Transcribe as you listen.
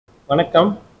வணக்கம்.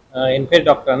 என் பேர்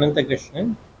doctor Ananthakrishnan.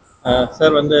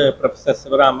 Sir வந்து ப்ரொஃபஸர்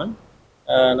சிவராமன்.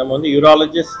 நம்ம வந்து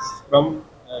urologist from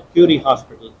CURI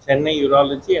Hospital, Chennai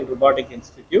Urology and Robotic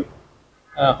Institute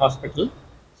Hospital.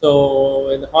 So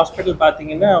இந்த ஹாஸ்பிட்டல்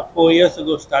பார்த்தீங்கன்னா 4 years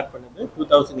ago ஸ்டார்ட் பண்ணுது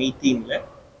 2018.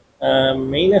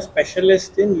 மெயினாக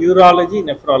ஸ்பெஷலிஸ்ட் இன் யூராலஜி,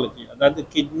 நெஃப்ராலஜி, அதாவது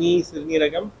கிட்னி,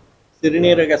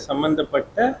 சிறுநீரக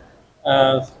சம்மந்தப்பட்ட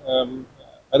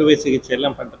அறுவை சிகிச்சை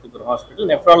எல்லாம் பண்ணுறதுக்கு ஒரு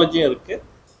ஹாஸ்பிட்டல். நெஃப்ராலஜியும் இருக்குது,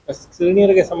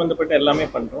 சிறுநீரக சம்மந்தப்பட்ட எல்லாமே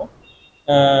பண்ணுறோம்.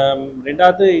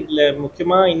 ரெண்டாவது இதில்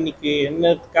முக்கியமாக இன்றைக்கி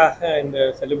என்னத்துக்காக இந்த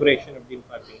செலிப்ரேஷன் அப்படின்னு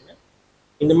பார்த்தீங்கன்னா,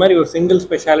 இந்த மாதிரி ஒரு சிங்கிள்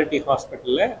ஸ்பெஷாலிட்டி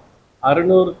ஹாஸ்பிட்டலில்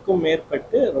 600க்கும்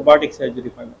மேற்பட்டு ரொபாட்டிக்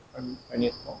சர்ஜரி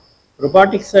பண்ணியிருக்கோம்.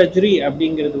 ரொபாட்டிக் சர்ஜரி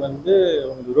அப்படிங்கிறது வந்து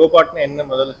உங்களுக்கு ரோபாட்னு என்ன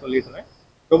முதல்ல சொல்லிடுறேன்.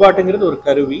 ரோபாட்டுங்கிறது ஒரு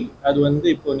கருவி. அது வந்து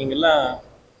இப்போது நீங்கள்லாம்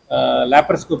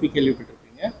லேப்ரஸ்கோபி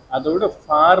கேள்விப்பட்டிருப்பீங்க. அதோட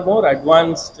ஃபார் மோர்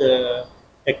அட்வான்ஸ்டு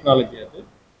டெக்னாலஜி அது.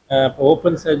 இப்போ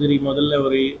ஓப்பன் சர்ஜரி முதல்ல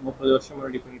ஒரு 30 வருஷம்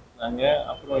முன்னாடி பண்ணிட்டு இருந்தாங்க.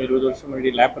 அப்புறம் 20 வருஷம்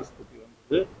முன்னாடி லேப்ரஸ்கோபி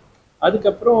வந்தது.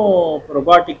 அதுக்கப்புறம்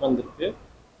ரொபாட்டிக் வந்திருக்கு.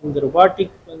 இந்த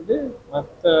ரொபாட்டிக் வந்து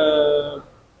மற்ற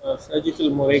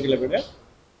சர்ஜிக்கல் முறைகளை விட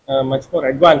much more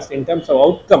advanced in terms of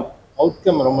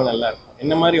outcome ரொம்ப நல்லா இருக்கும்.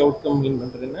 என்ன மாதிரி அவுட்கம் மீன்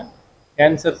பண்ணுறதுன்னா,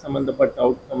 கேன்சர் சம்மந்தப்பட்ட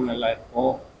அவுட்கம் நல்லா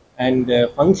இருக்கும். அண்ட்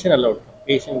ஃபங்க்ஷனல் அவுட்கம்,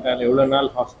 பேஷண்ட்டால் எவ்வளோ நாள்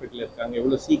ஹாஸ்பிட்டலில் இருக்காங்க,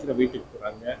 எவ்வளோ சீக்கிரம் வீட்டுக்கு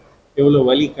போகிறாங்க, எவ்வளோ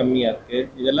வலி கம்மியாக இருக்குது,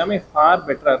 இதெல்லாமே ஃபார்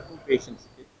பெட்டராக இருக்கும்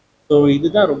பேஷண்ட்ஸுக்கு. ஸோ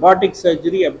இதுதான் ரொபாட்டிக்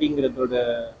சர்ஜரி அப்படிங்கிறதோட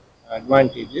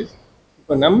அட்வான்டேஜஸ்.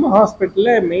 இப்போ நம்ம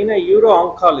ஹாஸ்பிட்டலில் மெயினாக யூரோ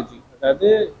ஆங்காலஜி, அதாவது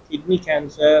kidney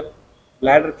cancer,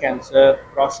 bladder cancer,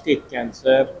 prostate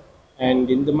cancer and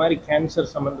இந்த மாதிரி கேன்சர்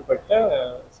சம்மந்தப்பட்ட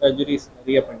சர்ஜரிஸ்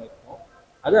நிறைய பண்ணியிருக்கோம்.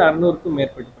 அது 600க்கும்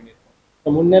மேற்பட்டு பண்ணியிருக்கோம்.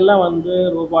 இப்போ முன்னெல்லாம் வந்து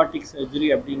ரோபாட்டிக் சர்ஜரி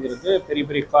அப்படிங்கிறது பெரிய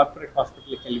பெரிய கார்ப்பரேட்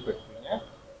ஹாஸ்பிட்டலில் கேள்விப்பட்டிருக்கீங்க.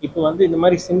 இப்போ வந்து இந்த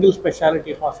மாதிரி சிங்கிள்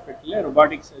ஸ்பெஷாலிட்டி ஹாஸ்பிட்டலில்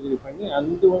ரொபாட்டிக் சர்ஜரி பண்ணி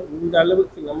இந்த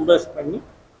அளவுக்கு நம்பர்ஸ் பண்ணி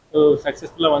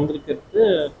சக்ஸஸ்ஃபுல்லாக வந்திருக்கிறது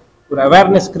ஒரு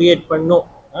அவேர்னஸ் க்ரியேட் பண்ணும்.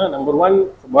 நம்பர் 1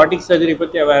 ரொபாட்டிக் சர்ஜரி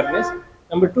பற்றி அவேர்னஸ்.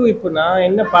 நம்பர் 2, இப்போ நான்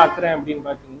என்ன பார்க்குறேன் அப்படின்னு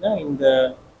பார்த்தீங்கன்னா, இந்த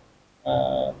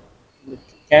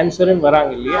கேன்சருன்னு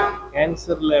வராங்க இல்லையா,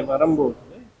 கேன்சரில்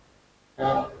வரும்போது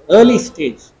ஏர்லி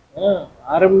ஸ்டேஜ்,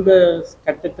 ஆரம்ப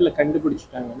கட்டத்தில்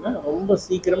கண்டுபிடிச்சிட்டாங்கன்னா ரொம்ப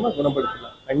சீக்கிரமாக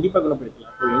குணப்படுத்தலாம், கண்டிப்பாக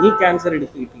குணப்படுத்தலாம். இப்போ எனி கேன்சர்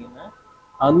எடுத்துக்கிட்டிங்கன்னா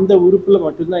அந்த உறுப்பில்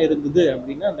மட்டும்தான் இருந்தது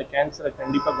அப்படின்னா அந்த கேன்சரை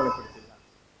கண்டிப்பாக குணப்படுத்திடலாம்.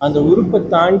 அந்த உறுப்பை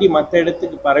தாண்டி மற்ற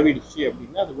இடத்துக்கு பரவிடுச்சு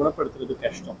அப்படின்னா அது குணப்படுத்துறது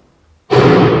கஷ்டம்.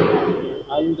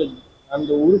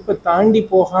 அந்த உறுப்பை தாண்டி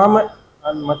போகாமல்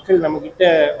அந்த மக்கள் நம்மக்கிட்ட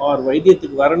ஒரு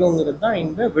வைத்தியத்துக்கு வரணுங்கிறது தான்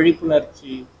இந்த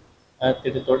விழிப்புணர்ச்சி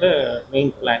திட்டத்தோட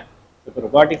மெயின் பிளான். இப்போ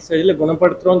ரொபாட்டிக் சர்ஜரியில்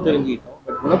குணப்படுத்துகிறோன்னு தெரிஞ்சுக்கிட்டோம்,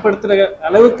 பட் குணப்படுத்துகிற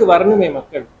அளவுக்கு வரணுமே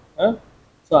மக்கள்.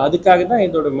 ஸோ அதுக்காக தான்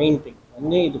இதோட மெயின் திங்.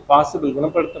 ஒன்று இது பாசிபிள்,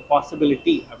 குணப்படுத்த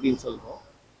பாசிபிலிட்டி அப்படின்னு சொல்கிறோம்.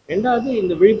 ரெண்டாவது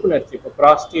இந்த விழிப்புணர்ச்சி. இப்போ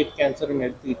ப்ராஸ்டேட் கேன்சர்னு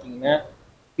எடுத்துக்கிட்டிங்கன்னா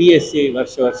PSA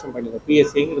வருஷம் பண்ணிக்கணும்.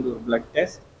 PSAங்கிறது ஒரு பிளட்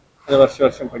டெஸ்ட், அதை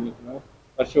வருஷம் பண்ணிக்கணும்.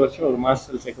 வருஷம் ஒரு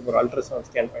மாஸ்டர் செக்கப், ஒரு அல்ட்ராசவுண்ட்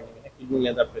ஸ்கேன் பண்ணிங்கன்னா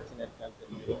கிட்னியில் ஏதாவது பிரச்சனை இருக்கான்னு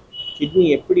தெரிஞ்சிடும். கிட்னி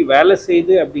எப்படி வேலை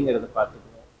செய்யுது அப்படிங்கிறத பார்த்துக்கணும்.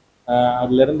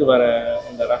 அதுலேருந்து வர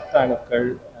இந்த ரத்த அணுக்கள்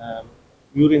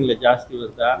யூரின்ல ஜாஸ்தி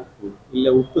வருதா,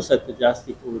 இல்லை உப்பு சத்து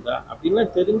ஜாஸ்தி போகுதா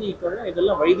அப்படின்லாம் தெரிஞ்சுக்கிட்டோன்னா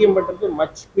இதெல்லாம் வைத்தியம் பண்ணுறது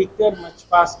மச் குவிக்கர், மச்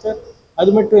ஃபாஸ்டர்.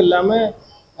 அது மட்டும் இல்லாமல்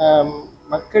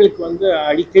மக்களுக்கு வந்து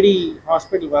அடிக்கடி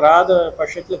ஹாஸ்பிட்டல் வராத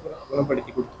பட்சத்தில்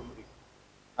குணப்படுத்தி கொடுத்துட முடியும்.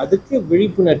 அதுக்கு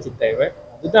விழிப்புணர்ச்சி தேவை.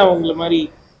 அதுதான் அவங்கள மாதிரி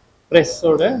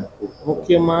ப்ரெஸ்ஸோட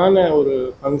முக்கியமான ஒரு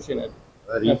ஃபங்க்ஷன்.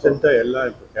 அது ரீசெண்டாக எல்லாம்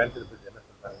இப்போ கேன்சர் பற்றி என்ன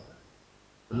சொல்கிறாங்கன்னா,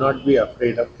 do not be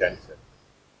afraid of cancer,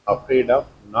 afraid of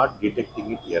not detecting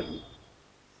it early.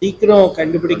 சீக்கிரம்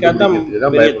கண்டுபிடிக்காதான்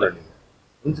பயப்படாதீங்க.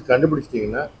 ஒன்ஸ்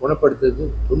கண்டுபிடிச்சிட்டிங்கன்னா குணப்படுத்துறது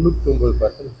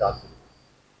 99% சான்ஸ் இருக்குது.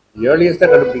 ஏர்லியஸ்ட்டாக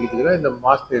கண்டுபிடிக்கிறதுக்குன்னா இந்த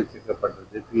மாஸ்டர் ஹெல்த் செக்அப்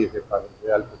பண்ணுறது, PSA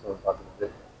பார்க்குறது, அல்ட்ராசவுண்ட் பார்க்குறது,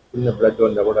 சின்ன பிளட்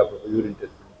வந்தால் கூட அப்போ யூரின்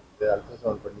டெஸ்ட் பண்ணிக்கிறது,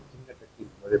 அல்ட்ராசவுண்ட் பண்ணி சின்ன கட்டி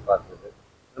இருக்கும்போதே பார்க்குறது,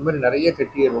 இந்த மாதிரி நிறைய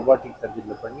கட்டியை ரொபாட்டிக்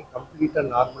சர்ஜரியில் பண்ணி கம்ப்ளீட்டாக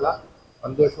நார்மலாக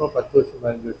 5 வருஷமோ 10 வருஷம்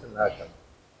 15 வருஷம் ஆகும்.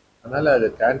 அதனால் அது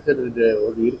கேன்சர் இது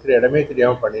ஒரு இருக்கிற இடமே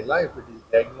தெரியாமல் பண்ணிடலாம். இப்போ it is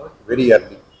diagnose very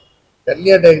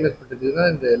எர்லியாக diagnose பண்ணுறதுக்கு தான்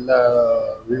இந்த எல்லா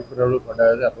விழிப்புணர்வும்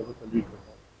கொண்டாது அப்பப்போ சொல்லிகிட்டு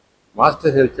இருக்கோம்.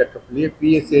 மாஸ்டர் ஹெல்த் செக்கப்லேயே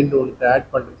PSAன்னு ஒன்று ஆட்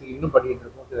பண்ணுறதுக்கு இன்னும் பண்ணிகிட்டு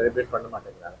இருக்கோம். நிறைய பேர் பண்ண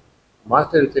மாட்டேங்கிறாங்க.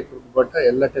 மாஸ்டர் ஹெல்த் செக்கப் போட்டால்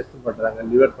எல்லா டெஸ்ட்டும் பண்ணுறாங்க.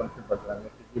 லிவர் ஃபங்க்ஷன் பண்ணுறாங்க,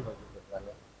 கிட்னி ஃபங்க்ஷன்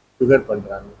பண்ணுறாங்க, சுகர்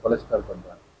பண்ணுறாங்க, கொலஸ்ட்ரால்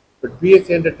பண்ணுறாங்க. பட்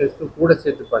PSAன்ற டெஸ்ட்டும் கூட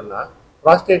சேர்த்து பண்ணால்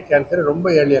ப்ராஸ்டேட் கேன்சரை ரொம்ப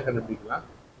ஏர்லியாக கண்டுபிடிக்கலாம்.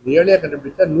 இந்த ஏர்லியாக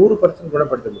கண்டுபிடிச்சா 100%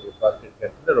 குணப்படுத்த முடியும் ப்ராஸ்டேட்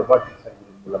கேன்சர் ரொபாட்டிக்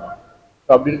சர்ஜரி மூலமாக. ஸோ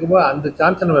அப்படி இருக்கும்போது அந்த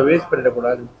சான்ஸை நம்ம வேஸ்ட்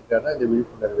பண்ணிடக்கூடாதுன்றதுக்காக தான் இந்த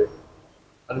விழிப்புணர்வு.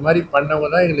 அந்த மாதிரி பண்ணவங்க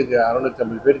தான் எங்களுக்கு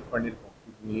 650 பேருக்கு பண்ணியிருக்கோம்.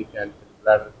 Kidney cancer,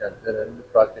 bladder cancer and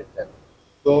prostate cancer.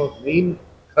 So main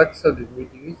crux of this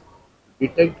meeting is to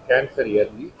detect cancer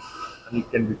early and it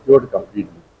can be cured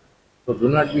completely. So do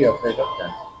not be afraid of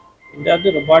cancer.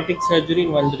 ரெண்டாவது robotic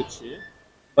சர்ஜரின்னு வந்துருச்சு.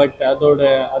 But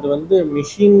அது வந்து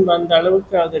machine வந்த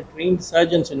அளவுக்கு அது trained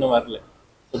surgeons இன்னும் வரல.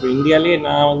 இப்போ இந்தியாவிலே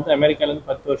நான் வந்து அமெரிக்காலேருந்து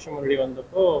 10 வருஷம் முன்னாடி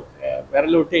வந்தப்போ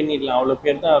விரல் விட்டு எண்ணிடலாம், அவ்வளோ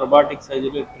பேர் தான் ரொபாட்டிக்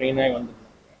சர்ஜரி ட்ரெயின் ஆகி வந்திருந்தாங்க.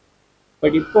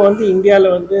 பட் இப்போ வந்து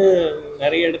இந்தியாவில் வந்து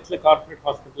நிறைய இடத்துல கார்ப்பரேட்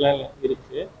ஹாஸ்பிட்டலாம்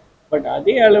இருக்குது. பட்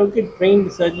அதே அளவுக்கு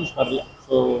ட்ரெயின்டு சர்ஜன்ஸ் வரல.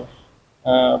 ஸோ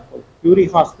CURI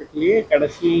ஹாஸ்பிட்டல்லையே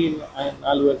கடைசி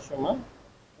 4 வருஷமாக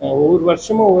ஒவ்வொரு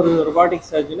வருஷமும் ஒரு ரொபாட்டிக்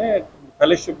சர்ஜனை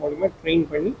ஃபெலோஷிப் மூலிமா ட்ரெயின்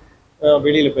பண்ணி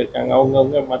வெளியில் போயிருக்காங்க.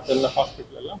 அவங்கவுங்க மற்ற எல்லா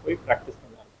ஹாஸ்பிட்டலெல்லாம் போய் ப்ராக்டிஸ்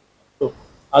பண்ணாங்க. ஸோ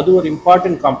அது ஒரு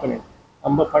இம்பார்ட்டன்ட் காம்பனண்ட்.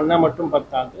 நம்ம பண்ணால் மட்டும்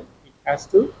பத்தாது, இட் ஹேஸ்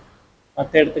டு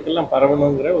மற்ற இடத்துக்கெல்லாம்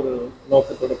பரவணுங்கிற ஒரு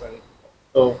நோக்கத்தோடு பண்ணியிருக்கோம்.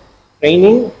 ஸோ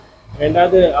ட்ரைனிங்,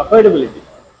 ரெண்டாவது அஃபோர்டபிலிட்டி.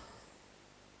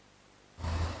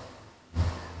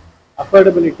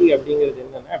 அஃபோர்டபிலிட்டி அப்படிங்கிறது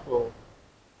என்னென்னா, இப்போது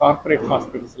கார்ப்பரேட்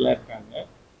ஹாஸ்பிட்டல்ஸ்லாம் இருக்காங்க,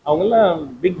 அவங்கெல்லாம்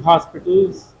பிக்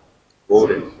ஹாஸ்பிட்டல்ஸ்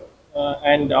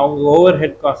அண்ட் அவங்க ஓவர்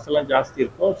ஹெட் காஸ்ட் எல்லாம் ஜாஸ்தி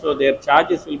இருக்கும். So there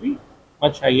charges will be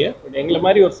much higher. But எங்களை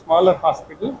மாதிரி ஒரு smaller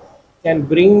hospital can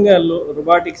bring a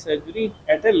robotic surgery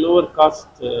at a lower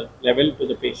cost level to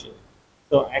the patient.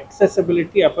 So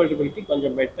accessibility, affordability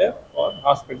கொஞ்சம் better for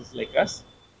hospitals like as.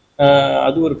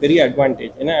 அது ஒரு பெரிய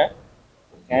advantage. ஏன்னா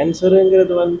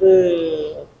கேன்சருங்கிறது வந்து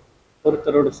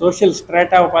ஒருத்தரோட சோஷியல்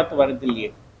ஸ்ட்ராட்டாவை பார்த்து வரது இல்லையே,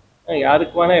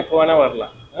 யாருக்கு வேணால் எப்போ வேணால்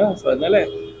வரலாம். ஸோ அதனால்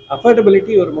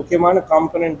அஃபோர்டபிலிட்டி ஒரு முக்கியமான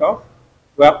component of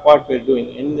what we're doing.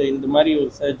 இந்த மாதிரி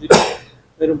ஒரு சர்ஜரி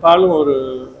பெரும்பாலும் ஒரு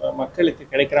மக்களுக்கு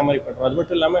கிடைக்கிற மாதிரி பண்ணுறோம். அது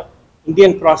மட்டும் இல்லாமல்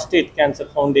இந்தியன் ப்ராஸ்டேட்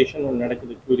கேன்சர் ஃபவுண்டேஷன் ஒன்று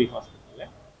நடக்குது CURI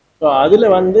ஹாஸ்பிட்டலில். ஸோ அதில்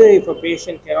வந்து இப்போ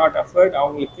பேஷண்ட் கேனாட் அஃபோர்ட்,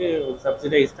 அவங்களுக்கு ஒரு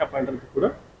சப்சிடைஸ்டாக பண்ணுறதுக்கு கூட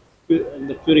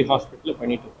இந்த CURI ஹாஸ்பிட்டலில்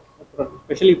பண்ணிட்டு இருக்கோம்.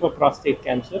 ஸ்பெஷலி இப்போ ப்ராஸ்டேட்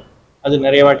கேன்சர் அது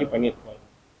நிறைய வாட்டி பண்ணியிருக்கோம்.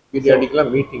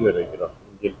 மீட்டிங் வைக்கிறோம்.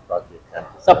 இந்தியன் ப்ராஸ்டேட்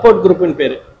கேன்சர் சப்போர்ட் குரூப்னு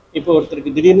பேர். இப்போ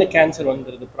ஒருத்தருக்கு திடீர்னு கேன்சர்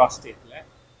வந்துடுது ப்ராஸ்டேட்டில்,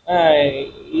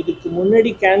 இதுக்கு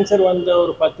முன்னாடி கேன்சர் வந்த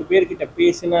ஒரு 10 பேர்கிட்ட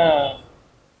பேசினா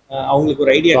அவங்களுக்கு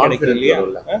ஒரு ஐடியா கிடைக்கும் இல்லையா,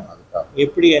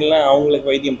 எப்படி எல்லாம் அவங்களுக்கு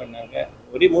வைத்தியம் பண்ணாங்க.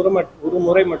 ஒரு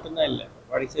முறை மட்டும்தான் இல்லை,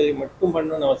 சரி மட்டும்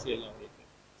பண்ணணும்னு அவசியம் இல்லை. அவங்களுக்கு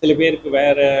சில பேருக்கு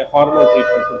வேறு ஹார்மோன்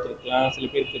ட்ரீட்மெண்ட் கொடுத்துருக்கலாம், சில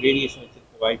பேருக்கு ரேடியேஷன்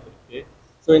வச்சுருக்க வாய்ப்பு இருக்குது.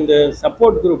 ஸோ இந்த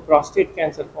சப்போர்ட் குரூப், ப்ராஸ்டேட்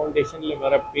கேன்சர் ஃபவுண்டேஷனில்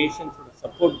வர பேஷண்ட்ஸோட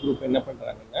சப்போர்ட் குரூப் என்ன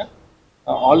பண்ணுறாங்கன்னா,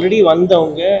 ஆல்ரெடி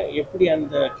வந்தவங்க எப்படி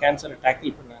அந்த கேன்சரை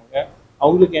டேக்கிள் பண்ணாங்க,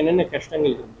 அவங்களுக்கு என்னென்ன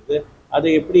கஷ்டங்கள் இருந்தது, அதை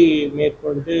எப்படி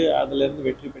மேற்கொண்டு அதிலேருந்து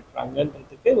வெற்றி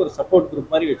பெற்றாங்கன்றதுக்கு ஒரு சப்போர்ட்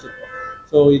குரூப் மாதிரி வச்சுருக்கோம்.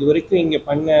 ஸோ இது வரைக்கும் இங்கே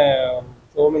பண்ண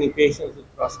so many patients with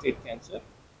prostate cancer,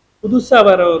 புதுசாக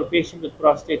வர ஒரு பேஷண்ட் வித்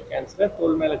ப்ராஸ்டேட் கேன்சரை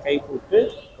தோல் மேலே கை போட்டு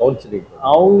கவுன்சிலிங்,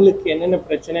 அவங்களுக்கு என்னென்ன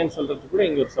பிரச்சனைன்னு சொல்கிறது கூட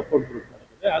இங்கே ஒரு சப்போர்ட் குரூப்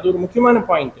நடக்குது. அது ஒரு முக்கியமான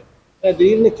பாயிண்ட்டு.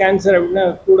 திடீர்னு கேன்சர் அப்படின்னா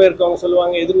கூட இருக்கவங்க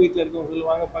சொல்லுவாங்க, எதிர் வீட்டில் இருக்கவங்க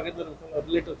சொல்லுவாங்க, பக்கத்தில் இருக்கவங்க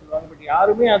ரிலேட்டிவ் சொல்லுவாங்க, பட்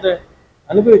யாருமே அதை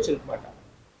அனுபவிச்சிருக்க மாட்டாங்க.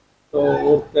 ஸோ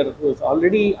ஒருத்தர்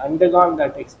ஆல்ரெடி அண்டர்கான்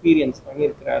தட் எக்ஸ்பீரியன்ஸ்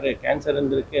பண்ணியிருக்கிறாரு, கேன்சர்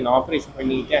இருந்திருக்கு, நான் ஆப்ரேஷன்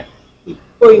பண்ணிக்கிட்டேன்.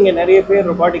 இப்போ இங்கே நிறைய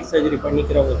பேர் ரொபாட்டிக் சர்ஜரி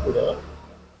பண்ணிக்கிறவங்க கூட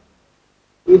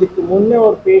இதுக்கு முன்னே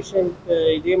ஒரு பேஷண்ட்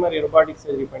இதே மாதிரி ரொபாட்டிக்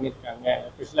சர்ஜரி பண்ணியிருக்காங்க.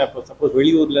 ஸ்பெஷலாக இப்போ சப்போஸ்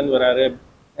வெளியூர்லேருந்து வராரு,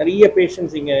 நிறைய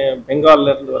பேஷண்ட்ஸ் இங்கே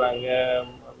பெங்கால்லேருந்து வராங்க,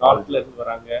 நார்த்லேருந்து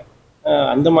வராங்க,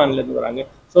 அந்தமான்லேருந்து வராங்க.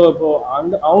 ஸோ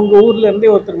இப்போது அவங்க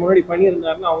ஊர்லேருந்தே ஒருத்தர் முன்னாடி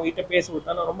பண்ணியிருந்தாருன்னா அவங்ககிட்ட பேச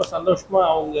விட்டாலும் ரொம்ப சந்தோஷமாக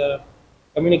அவங்க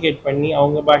கம்யூனிகேட் பண்ணி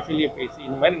அவங்க பாஷையிலேயே பேசி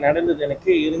இந்த மாதிரி நடந்தது,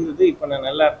 எனக்கு இருந்தது, இப்போ நான்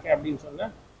நல்லா இருக்கேன் அப்படின்னு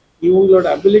சொன்னால் இவங்களோட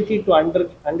ability to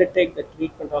undertake the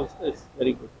treatment also is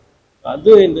very good.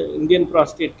 அது இந்த Indian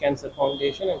prostate cancer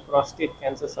foundation and prostate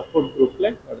cancer support குரூப்பில்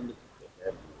நடந்துட்டு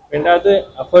இருக்கு. ரெண்டாவது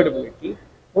அஃபோர்டபிலிட்டி.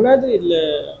 மூணாவது இதில்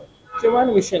முக்கியமான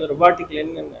விஷயம் இந்த ரொபாட்டிக்கில்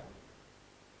என்னென்ன,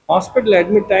 ஹாஸ்பிட்டல்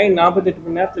அட்மிட் ஆகி 48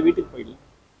 மணி நேரத்தில் வீட்டுக்கு போயிடலாம்.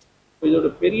 இப்போ இதோட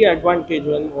பெரிய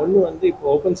அட்வான்டேஜ் ஒன்று இப்போ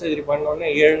ஓப்பன் சர்ஜரி பண்ணோன்னே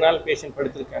 7 நாள் பேஷண்ட்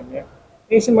படுத்திருக்காங்க.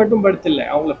 பேஷண்ட் மட்டும் படுத்தில்லை,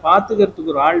 அவங்கள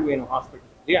பார்த்துக்கிறதுக்கு ஒரு ஆள் வேணும்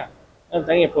ஹாஸ்பிட்டல் இல்லையா. அது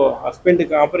தனி, இப்போது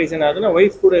ஹஸ்பண்டுக்கு ஆப்ரேஷன் ஆகுதுன்னா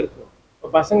ஒய்ஃப் கூட இருக்கும், இப்போ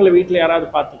பசங்களை வீட்டில் யாராவது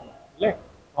பார்த்துக்கணும் இல்லை,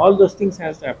 all those things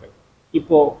has to happen.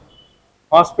 இப்போது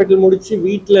ஹாஸ்பிட்டல் முடித்து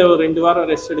வீட்டில் ஒரு 2 வாரம்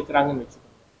ரெஸ்ட் எடுக்கிறாங்கன்னு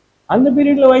வச்சுக்கோங்க, அந்த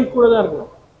பீரியடில் ஒய்ஃப் கூட தான்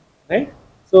இருக்கணும், ரைட்.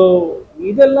 ஸோ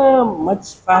இதெல்லாம்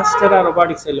மச் ஃபாஸ்டராக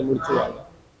ரொபாட்டிக் சைடில் முடிச்சுடுவாங்க.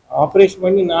 ஆப்ரேஷன்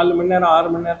பண்ணி 4 மணி நேரம்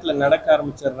 6 மணி நேரத்தில் நடக்க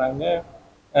ஆரம்பிச்சிடுறாங்க,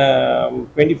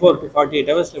 24 to 48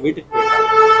 ஹவர்ஸில் வீட்டுக்கு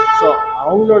போயிடுறாங்க. ஸோ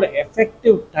அவங்களோட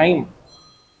effective time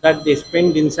that they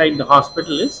spend inside the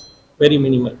hospital is very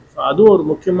minimal. So அதுவும் ஒரு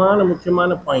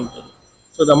முக்கியமான point.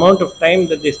 So the amount of time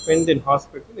that they spend in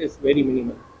hospital is very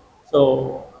minimal. So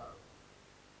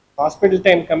hospital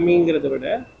time கம்மிங்கிறத விட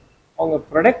அவங்க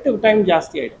productive time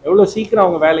ஜாஸ்தி ஆகிடும். எவ்வளோ சீக்கிரம்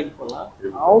அவங்க வேலைக்கு போகலாம்,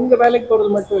 அவங்க வேலைக்கு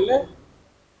போகிறது மட்டும் இல்லை,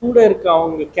 கூட இருக்க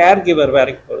அவங்க கேர் கிவர்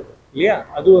வேலைக்கு போகிறது இல்லையா,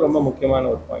 அதுவும் ரொம்ப முக்கியமான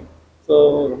ஒரு பாயிண்ட். ஸோ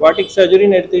ரொபாட்டிக்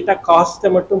சர்ஜரின்னு எடுத்துக்கிட்டால்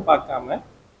காஸ்ட்டை மட்டும் பார்க்காம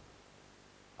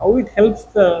how it helps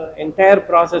the entire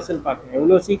process பார்க்கணும்.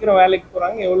 எவ்வளோ சீக்கிரம் வேலைக்கு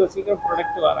போகிறாங்க, எவ்வளோ சீக்கிரம்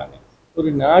ப்ரொடக்டிவ் வராங்க. ஒரு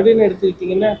நாடுன்னு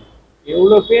எடுத்துக்கிட்டிங்கன்னா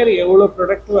எவ்வளோ பேர் எவ்வளோ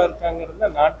ப்ரொடக்டிவாக இருக்காங்கிறது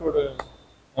தான் நாட்டோட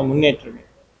முன்னேற்றமே.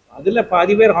 அதில்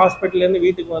பாதி பேர் ஹாஸ்பிட்டல்லேருந்து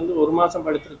வீட்டுக்கு வந்து ஒரு மாதம்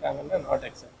படுத்திருக்காங்கன்னா நாட்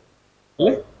அக்செப்ட்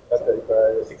இல்லை. இப்போ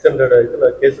 600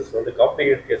 இதில் கேசஸ் வந்து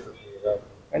காம்ப்ளிகேட் கேசஸ்.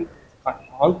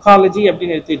 ஆங்காலஜி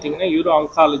அப்படின்னு எடுத்துக்கிட்டிங்கன்னா யூரோ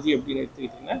ஆங்காலஜி அப்படின்னு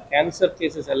எடுத்துக்கிட்டிங்கன்னா கேன்சர்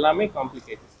கேசஸ் எல்லாமே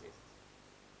காம்ப்ளிகேட்டட் கேசஸ்.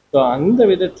 ஸோ அந்த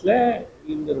விதத்தில்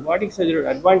இந்த ரொபாட்டிக் சர்ஜரியோட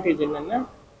அட்வான்டேஜ் என்னென்னா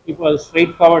இப்போ அது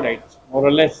ஸ்ட்ரெயிட் ஃபார்வர்ட் ஆகிடுச்சு.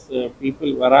 மோரலெஸ்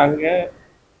பீப்புள் வராங்க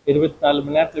 24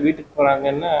 மணி நேரத்தில் வீட்டுக்கு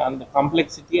போகிறாங்கன்னா அந்த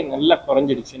காம்ப்ளெக்சிட்டியே நல்லா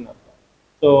குறைஞ்சிடுச்சுன்னு அர்த்தம்.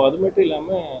 ஸோ அது மட்டும்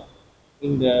இல்லாமல்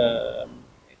இந்த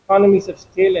economies of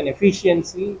scale and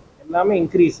efficiency எல்லாமே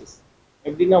இன்க்ரீசஸ்.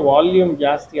 எப்படின்னா வால்யூம்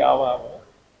ஜாஸ்தி ஆகும்,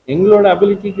 எங்களோட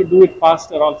ability to do it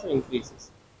faster also increases.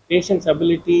 Patient's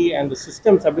ability and the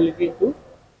system's ability to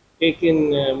take in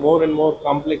more and more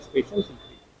complex patients increases.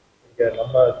 இங்கே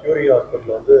நம்ம CURI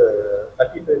ஹாஸ்பிட்டல் வந்து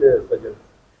certified surgeons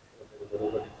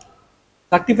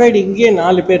certified இங்கேயே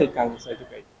 4 பேர் இருக்காங்க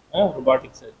சர்டிஃபைடு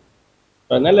ரொபாட்டிக் சர்ஜன்.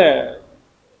 அதனால்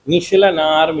இனிஷியலாக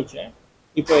நான் ஆரம்பித்தேன்,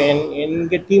 இப்போ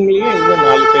எங்கள் டீம்லேயே இன்னும்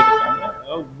 4 பேர் இருக்காங்க.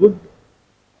 Good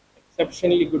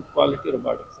exceptionally good quality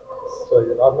robotic surgeon. So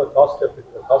இது நார்மல் காஸ்ட்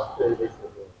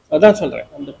அதான் சொல்கிறேன்,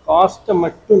 அந்த காஸ்ட்டை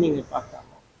மட்டும் நீங்கள் பார்க்காம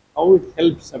ஹவு இட்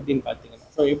ஹெல்ப்ஸ் அப்படின்னு பார்த்தீங்கன்னா,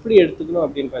 ஸோ எப்படி எடுத்துக்கணும்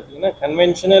அப்படின்னு பார்த்தீங்கன்னா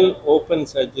கன்வென்ஷனல் ஓப்பன்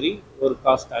சர்ஜரி ஒரு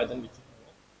காஸ்ட் ஆகுதுன்னு வச்சுக்கோங்க,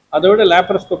 அதோட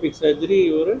லேப்ரோஸ்கோபிக் சர்ஜரி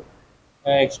ஒரு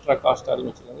எக்ஸ்ட்ரா காஸ்ட்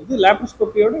ஆகுதுன்னு வச்சுக்கோங்க. இது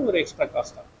லேப்ரோஸ்கோப்பியோட ஒரு எக்ஸ்ட்ரா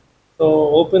காஸ்ட் ஆகும். ஸோ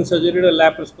ஓப்பன் சர்ஜரியோட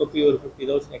லேப்ரோஸ்கோப்பி ஒரு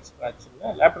 50,000 எக்ஸ்ட்ரா ஆச்சுன்னா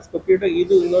லேப்ரோஸ்கோப்பியோட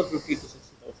இது இன்னொரு 50,000 to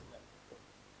 60,000.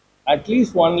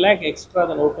 At least 1 lakh extra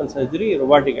than open surgery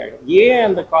robotic ஆகிடும். ஏன்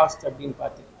அந்த காஸ்ட் அப்படின்னு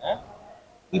பார்த்தீங்கன்னா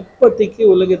இப்போதைக்கு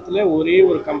உலகத்தில் ஒரே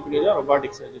ஒரு கம்பெனி தான்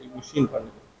ரொபாட்டிக் சர்ஜரி மிஷின்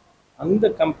பண்ணுது. அந்த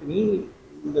கம்பெனி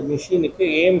இந்த மிஷினுக்கு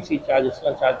ஏஎம்சி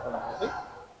சார்ஜஸ்லாம் சார்ஜ் பண்ணும்போது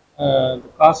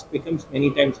cost becomes many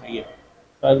times higher.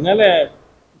 So அதனால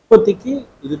இப்போதைக்கு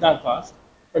இதுதான் காஸ்ட்.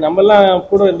 இப்போ நம்மலாம்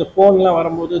கூட இந்த ஃபோன்லாம்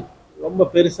வரும்போது ரொம்ப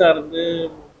பெருசாக இருந்து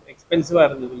எக்ஸ்பென்சிவாக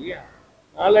இருந்தது இல்லையா,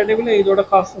 நாளடைவில் இதோட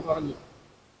காஸ்ட்டும் குறைஞ்சிடும்.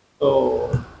 ஸோ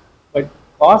பட்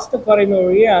காஸ்ட்டு குறைமை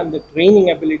வழியே அந்த ட்ரைனிங்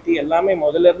அபிலிட்டி எல்லாமே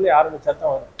முதல்ல இருந்தே ஆரம்பித்தா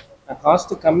தான் வரும். நான்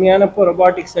காஸ்ட்டு கம்மியானப்போ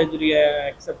ரொபாட்டிக் சர்ஜரியை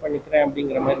அக்செப்ட் பண்ணிக்கிறேன்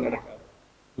அப்படிங்கிற மாதிரி நடக்காது.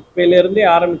 இப்போலேருந்தே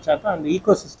ஆரம்பித்தா தான் அந்த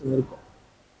ஈகோ சிஸ்டம் இருக்கும்.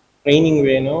 ட்ரைனிங்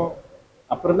வேணும்,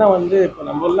 அப்புறம் தான் வந்து இப்போ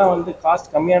நம்மளாம் வந்து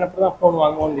காஸ்ட் கம்மியானப்போ தான் ஃபோன்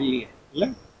வாங்குவோம் இல்லையே, இல்லை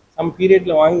சம்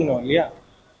பீரியடில் வாங்கினோம் இல்லையா,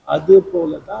 அது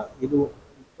போல தான் இதுவும்.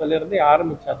 இப்போலேருந்தே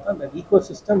ஆரம்பித்தா தான் அந்த ego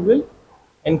system will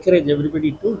encourage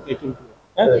everybody to get in to.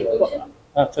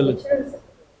 சொல்லுங்கள்.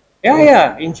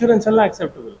 இன்சூரன்ஸ் எல்லாம்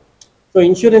அக்செப்டபிள். ஸோ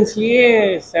இன்சூரன்ஸ்லேயே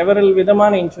செவரல்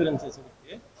விதமான இன்சூரன்சஸ்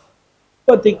இருக்குது.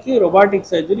 இப்போதைக்கு ரொபாட்டிக்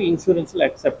சர்ஜரி இன்சூரன்ஸில்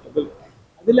அக்செப்டபிள்.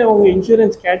 அதில் உங்கள்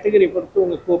இன்சூரன்ஸ் கேட்டகரி பொறுத்து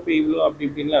உங்கள் கோப்பை இவ்வளோ அப்படி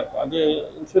இப்படின்லாம் இருக்கும். அது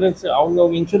இன்சூரன்ஸ்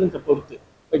அவங்கவுங்க இன்சூரன்ஸை பொறுத்து.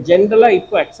 இப்போ ஜென்ரலாக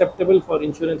இப்போ acceptable for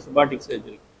insurance robotic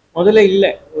surgery. முதல்ல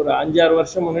இல்லை, ஒரு 5-6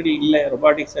 வருஷம் முன்னாடி இல்லை,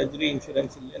 ரொபாட்டிக் சர்ஜரி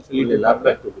இன்சூரன்ஸ் இல்லைன்னு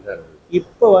சொல்லிட்டு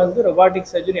இப்போ வந்து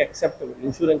ரொபாட்டிக் சர்ஜரி அக்செப்டபிள்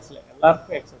இன்சூரன்ஸில்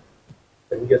எல்லாருக்கும் அக்செப்டபிள்.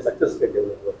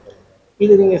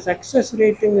 இது நீங்கள் சக்ஸஸ்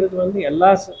ரேட்டுங்கிறது வந்து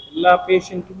எல்லா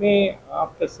பேஷண்ட்டுமே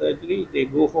ஆஃப்டர் சர்ஜரி தே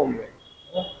go home well.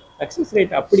 Success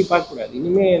rate அப்படி பார்க்கக்கூடாது.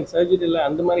 இனிமேல் சர்ஜரியில்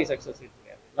அந்த மாதிரி சக்ஸஸ் ரேட்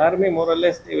கிடையாது. எல்லாருமே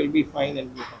மோரல்லெஸ் they will be fine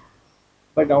and B fine.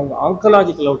 But அவங்க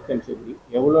ஆங்கலாஜிக்கல் அவுட்கம்ஸ் எப்படி,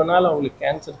 எவ்வளோ நாள் அவங்களுக்கு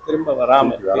கேன்சர் திரும்ப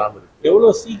வராமல் இருக்குது,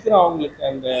 எவ்வளோ சீக்கிரம் அவங்களுக்கு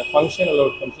அந்த ஃபங்க்ஷனல்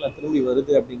அவுட்கம்ஸ்லாம் திரும்பி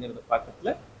வருது அப்படிங்கிறத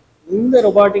பார்க்கறதுல இந்த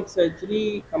robotic surgery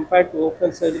compared to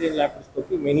open surgery and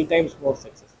laparoscopy many times more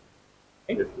success.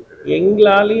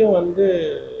 எங்களாலையும் வந்து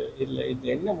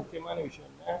இதில் என்ன முக்கியமான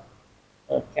விஷயம்னா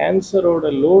கேன்சரோட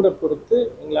லோடை பொறுத்து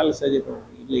எங்களால் சர்ஜரி பண்ண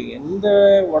முடியும். இல்லை எந்த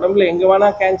உடம்புல எங்கே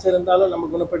வேணால் கேன்சர் இருந்தாலும் நம்ம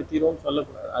குணப்படுத்திடுவோம்னு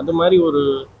சொல்லக்கூடாது. அது மாதிரி ஒரு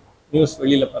நியூஸ்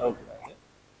வெளியில் பரவக்கூடாது.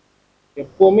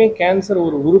 எப்போவுமே கேன்சர்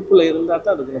ஒரு உறுப்பில் இருந்தால்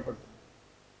தான் அது குணப்படுத்தணும்.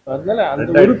 அதனால அந்த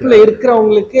உறுப்பில்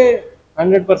இருக்கிறவங்களுக்கு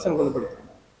 100%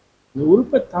 குணப்படுத்தணும். இந்த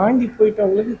உறுப்பை தாண்டி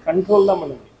போயிட்டவங்களுக்கு கண்ட்ரோல் தான்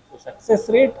பண்ண முடியும். So success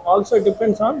rate also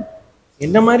depends on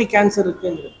என்ன மாதிரி கேன்சர்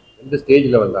இருக்குங்கிறது. எந்த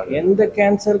ஸ்டேஜில் வந்தாங்க, எந்த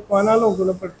கேன்சருக்கு வேணாலும்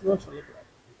குணப்படுத்தணும் சொல்லக்கூடாது.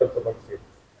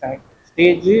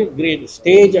 Stage great.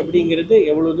 ஸ்டேஜ் அப்படிங்கிறது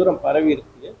எவ்வளோ தூரம் பரவி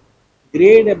இருக்குது,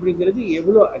 கிரேட் அப்படிங்கிறது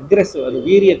எவ்வளோ அக்ரெசிவ், அது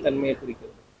வீரியத்தன்மையை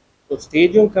குறிக்கிறது. ஸோ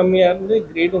ஸ்டேஜும் கம்மியாக இருந்து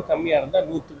கிரேடும் கம்மியாக இருந்தால்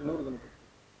 100க்கு 100 குணப்படுத்தும்.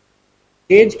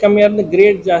 ஸ்டேஜ் கம்மியாக இருந்து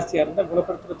கிரேட் ஜாஸ்தியாக இருந்தால்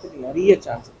குணப்படுத்துறதுக்கு நிறைய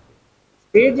சான்ஸ் இருக்குது.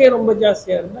 ஸ்டேஜே ரொம்ப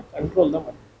ஜாஸ்தியாக இருந்தால் கண்ட்ரோல் தான்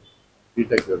பண்ணும்.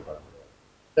 வீட்டை கியூர் பண்ண முடியாது.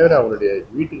 தவிர அவங்களுடைய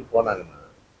வீட்டுக்கு போனாங்கன்னா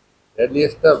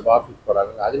ஏர்லியஸ்ட்டாக ஆஃபீஸ்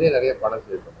போகிறாங்க, அதுலேயே நிறைய பணம்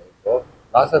சேவ் பண்ணாங்க. இப்போது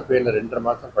லாஸ் ஆஃப் பேயில் 2.5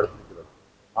 மாதம் படுத்துருக்கிறது,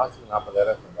 மாதத்துக்கு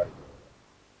 40,000 சம்பாதிக்கிறாங்க.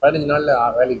 15 நாளில்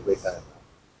வேலைக்கு போயிட்டாங்கன்னா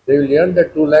they will earn the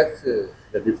 2 lakhs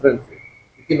the difference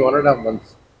within 1.5 months.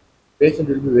 Patient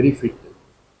will be very fit.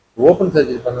 Open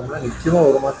surgery பண்ணோம்னா நிச்சயமாக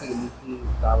 1 மாதத்துக்கு நிறுத்தி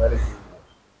நான் வேலைக்கு செய்யணும்.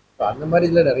 ஸோ அந்த மாதிரி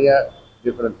இதில் நிறையா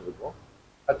டிஃப்ரென்ஸ் இருக்கும்.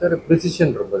 அது ஒரு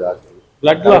ப்ரிசிஷன் ரொம்ப ஜாஸ்தி.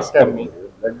 பிளட் லாஸ் கம்மி.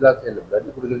 பிளட் லாஸ் இல்லை, பிளட்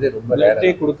கொடுக்குறதே ரொம்ப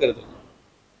பிளட்டே கொடுக்கறது இல்லை.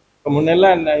 இப்போ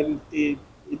முன்னெல்லாம் அந்த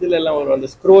இதுல எல்லாம் வரும், அந்த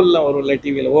ஸ்க்ரோல்லாம் வரும் இல்லை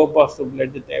டிவியில், ஓ பாசிட்டிவ்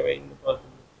பிளட் தேவை, இந்த பாசிட்டிவ்.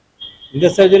 இந்த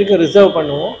சர்ஜரிக்கு ரிசர்வ்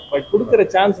பண்ணுவோம், பட் கொடுக்குற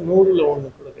சான்ஸ் 100ல் 1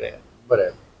 கூட கிடையாது.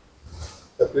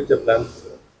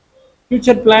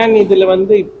 ஃபியூச்சர் பிளான் இதில்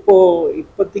வந்து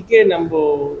இப்போதைக்கே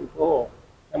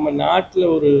நம்ம நாட்டில்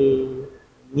ஒரு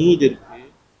நீட் இருக்கு,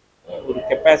 ஒரு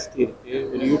கெப்பாசிட்டி இருக்கு,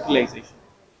 ஒரு யூட்டிலைசேஷன்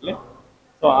இல்லை.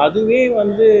 ஸோ அதுவே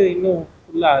வந்து இன்னும்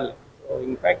ஃபுல்லாக ஆகலை. ஸோ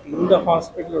இன்ஃபேக்ட் இந்த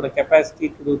ஹாஸ்பிட்டலோட கெப்பாசிட்டி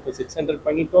இப்போ 600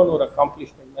 பண்ணிட்டோன்னு ஒரு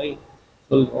அக்காம்ப்ளிஷ்மெண்ட் மாதிரி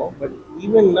சொல்கிறோம். But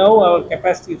even now our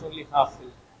capacity is only half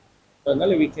full.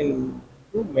 அதனால we can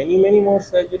do many more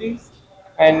surgeries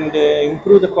and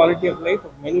improve the quality of life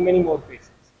of many more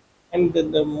patients. And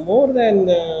the more than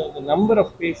the number of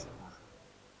patients,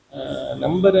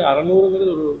 number 600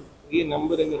 ஒரு பெரிய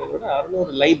நம்பருங்கிறத விட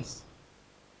 600 lives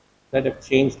that have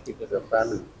changed because of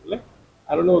family. இல்லை,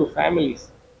 600 families.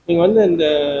 நீங்கள் வந்து இந்த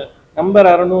number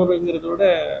 600ங்கிறத விட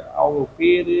அவங்க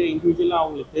பேர் இண்டிவிஜுவலாக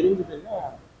அவங்களுக்கு தெரிஞ்சதுன்னா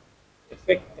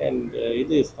எஃபெக்ட் அண்ட்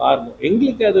இது ஃபார்மோ.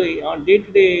 எங்களுக்கு அது டே டு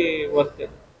டே ஒர்க்.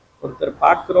 அது ஒருத்தர்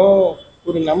பார்க்குறோம்,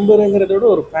 ஒரு நம்பருங்கிறத விட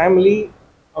ஒரு ஃபேமிலி,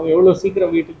 அவங்க எவ்வளோ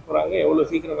சீக்கிரம் வீட்டுக்கு போகிறாங்க, எவ்வளோ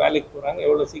சீக்கிரம் வேலைக்கு போகிறாங்க,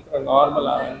 எவ்வளோ சீக்கிரம் normal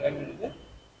ஆகிறாங்கிறது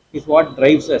is what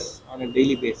drives us on a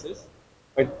daily basis.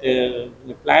 But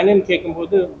இந்த பிளான்னு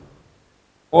கேட்கும்போது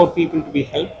more people to be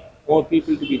help, more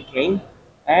people to be train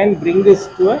and bring this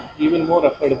to a even more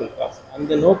affordable cost.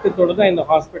 அந்த நோக்கத்தோடு தான் இந்த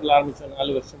ஹாஸ்பிட்டல் ஆரம்பித்தோம்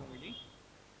 4 வருஷம் முன்னாடி.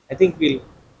 I think will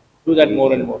do that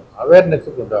more and more. Awareness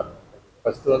கொண்டாடணும்.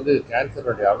 ஃபஸ்ட்டு வந்து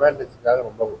கேன்சருடைய அவேர்னஸுக்காக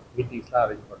ரொம்ப மீட்டிங்ஸ்லாம்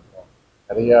அரேஞ்ச் பண்ணுறோம்.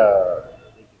 நிறையா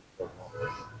மீட்டிங்ஸ் போடுறோம்,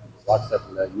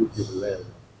 வாட்ஸ்அப்பில், யூடியூப்பில்.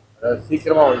 அதாவது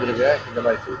சீக்கிரமாக வந்துடுங்க, இந்த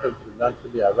மாதிரி சிம்டம்ஸ் இருந்தான்னு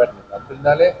சொல்லி அவேர்னஸ். அப்படி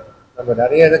இருந்தாலே நம்ம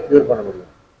நிறைய இதை க்யூர் பண்ண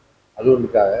முடியும். அது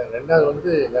ஒன்றுக்காக. ரெண்டாவது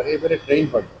வந்து நிறைய பேரை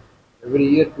ட்ரெயின் பண்ணுறோம். எவ்ரி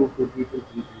இயர் 2 people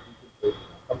 3 people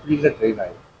கம்ப்ளீட்டாக ட்ரெயின்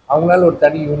ஆகிடும். அவங்களால ஒரு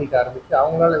தனி யூனிட் ஆரம்பித்து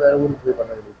அவங்களால வேறு ஊருக்கு போய்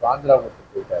பண்ண முடியும். இப்போ ஆந்திரா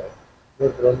ஒருத்தர் போயிட்டாரு,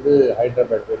 ஒருத்தர் வந்து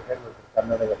ஹைதராபாத் போயிருக்காங்க, ஒருத்தர்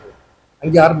கர்நாடகா போயிருக்காங்க,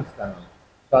 அங்கே ஆரம்பிச்சிட்டாங்க.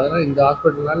 ஸோ அதனால் இந்த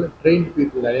ஹாஸ்பிட்டல்னால ட்ரெயின்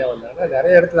பீப்புள் நிறையா வந்தாங்கன்னா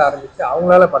நிறைய இடத்துல ஆரம்பித்து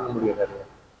அவங்களால பண்ண முடியும் நிறைய.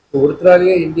 ஸோ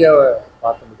ஒருத்தராலேயே இந்தியாவை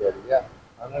பார்க்க முடியாது இல்லையா?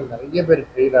 அதனால் நிறைய பேர்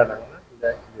ட்ரெயின் ஆனாங்கன்னா இந்த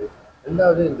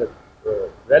ரெண்டாவது இந்த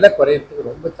விலை குறையறதுக்கு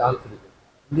ரொம்ப சான்ஸ் இருக்குது.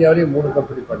 இந்தியாவிலேயும் 3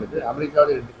 கம்பெனி பண்ணுது,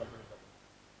 அமெரிக்காவிலேயும் 2 கம்பெனி பண்ணுது.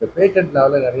 இந்த பேட்டன்ட்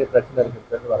லெவலில் நிறைய பிரச்சனை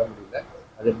இருக்கிறது வர முடியல.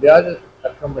 அது எப்படியாவது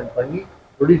சர்க்கமெண்ட் பண்ணி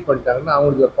ப்ரொடியூஸ் பண்ணிட்டாங்கன்னா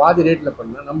அவங்களுக்கு ஒரு பாதி ரேட்டில்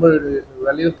பண்ணால் நம்மளுடைய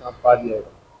விலையும் பாதி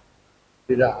ஆகிடும்.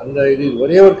 இதுதான் இது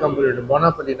ஒரே ஒரு கம்பெனியோட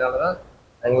மோனோபலினால தான்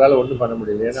எங்களால் ஒன்றும் பண்ண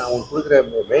முடியல. ஏன்னா அவங்க கொடுக்குற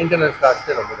மெயின்டெனன்ஸ்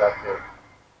காஸ்ட்டே ரொம்ப ஜாஸ்தியாக இருக்கும்.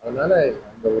 அதனால்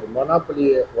அந்த ஒரு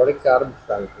மோனோபலியை உடைக்க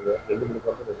ஆரம்பிச்சிட்டாங்க. 2-3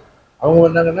 கம்பெனி அவங்க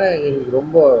வந்தாங்கன்னா எங்களுக்கு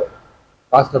ரொம்ப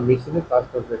cost of machine,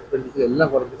 cost of expenditure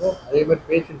எல்லாம் குறைஞ்சிடும். அதே மாதிரி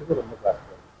பேஷண்ட்டுக்கும் ரொம்ப காஸ்ட்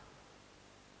ஆகும்.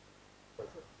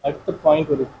 அடுத்த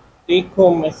பாயிண்ட், ஒரு டேக்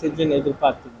ஹோம் மெசேஜ்னு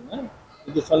எதிர்பார்த்தீங்கன்னா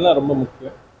இது சொன்னால் ரொம்ப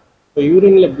முக்கியம். இப்போ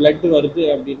யூரினில் பிளட் வருது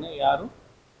அப்படின்னா யாரும்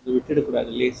அதை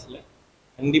விட்டுடக்கூடாது லேஸில்.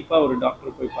 கண்டிப்பாக ஒரு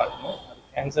டாக்டர் போய் பார்க்கணும், அது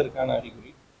கேன்சருக்கான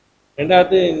அறிகுறி.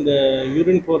 ரெண்டாவது, இந்த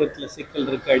யூரின் போகிறதுல சிக்கல்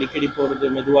இருக்குது, அடிக்கடி போகிறது,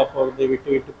 மெதுவாக போகிறது,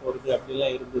 விட்டு போகிறது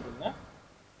அப்படிலாம் இருந்ததுன்னா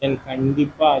தென்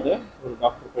கண்டிப்பாக அதை ஒரு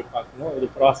டாக்டர் போய் பார்க்கணும். இது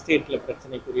ப்ராஸ்டேட்டில்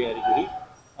பிரச்சனைக்குரிய அறிகுறி.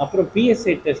 அப்புறம்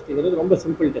PSA டெஸ்ட்டுங்கிறது ரொம்ப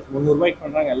சிம்பிள் டெஸ்ட், 300 ரூபாய்க்கு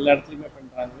பண்ணுறாங்க, எல்லா இடத்துலையுமே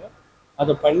பண்ணுறாங்க.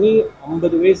 அதை பண்ணி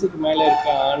 50 வயசுக்கு மேலே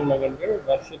இருக்க ஆண் மகன்கள்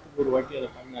வருஷத்துக்கு ஒரு வாட்டி அதை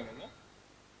பண்ணாங்கன்னா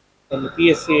அந்த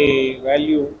PSA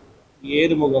வேல்யூ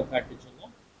ஏறுமுகம் காட்டுச்சுன்னா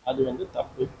அது வந்து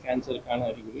தப்பு, கேன்சருக்கான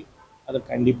அறிகுறி. அதை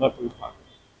கண்டிப்பாக போய்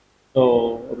பார்க்கணும். ஸோ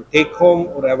ஒரு டேக் ஹோம்,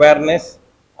 ஒரு அவேர்னஸ்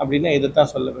அப்படின்னா இதை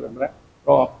தான் சொல்ல விரும்புகிறேன்.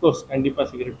 அப்புறம் அஃப்கோர்ஸ் கண்டிப்பாக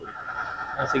சிகரெட் பிடிக்கும்.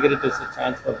 Cigarette is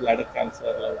chance for bladder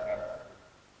cancer.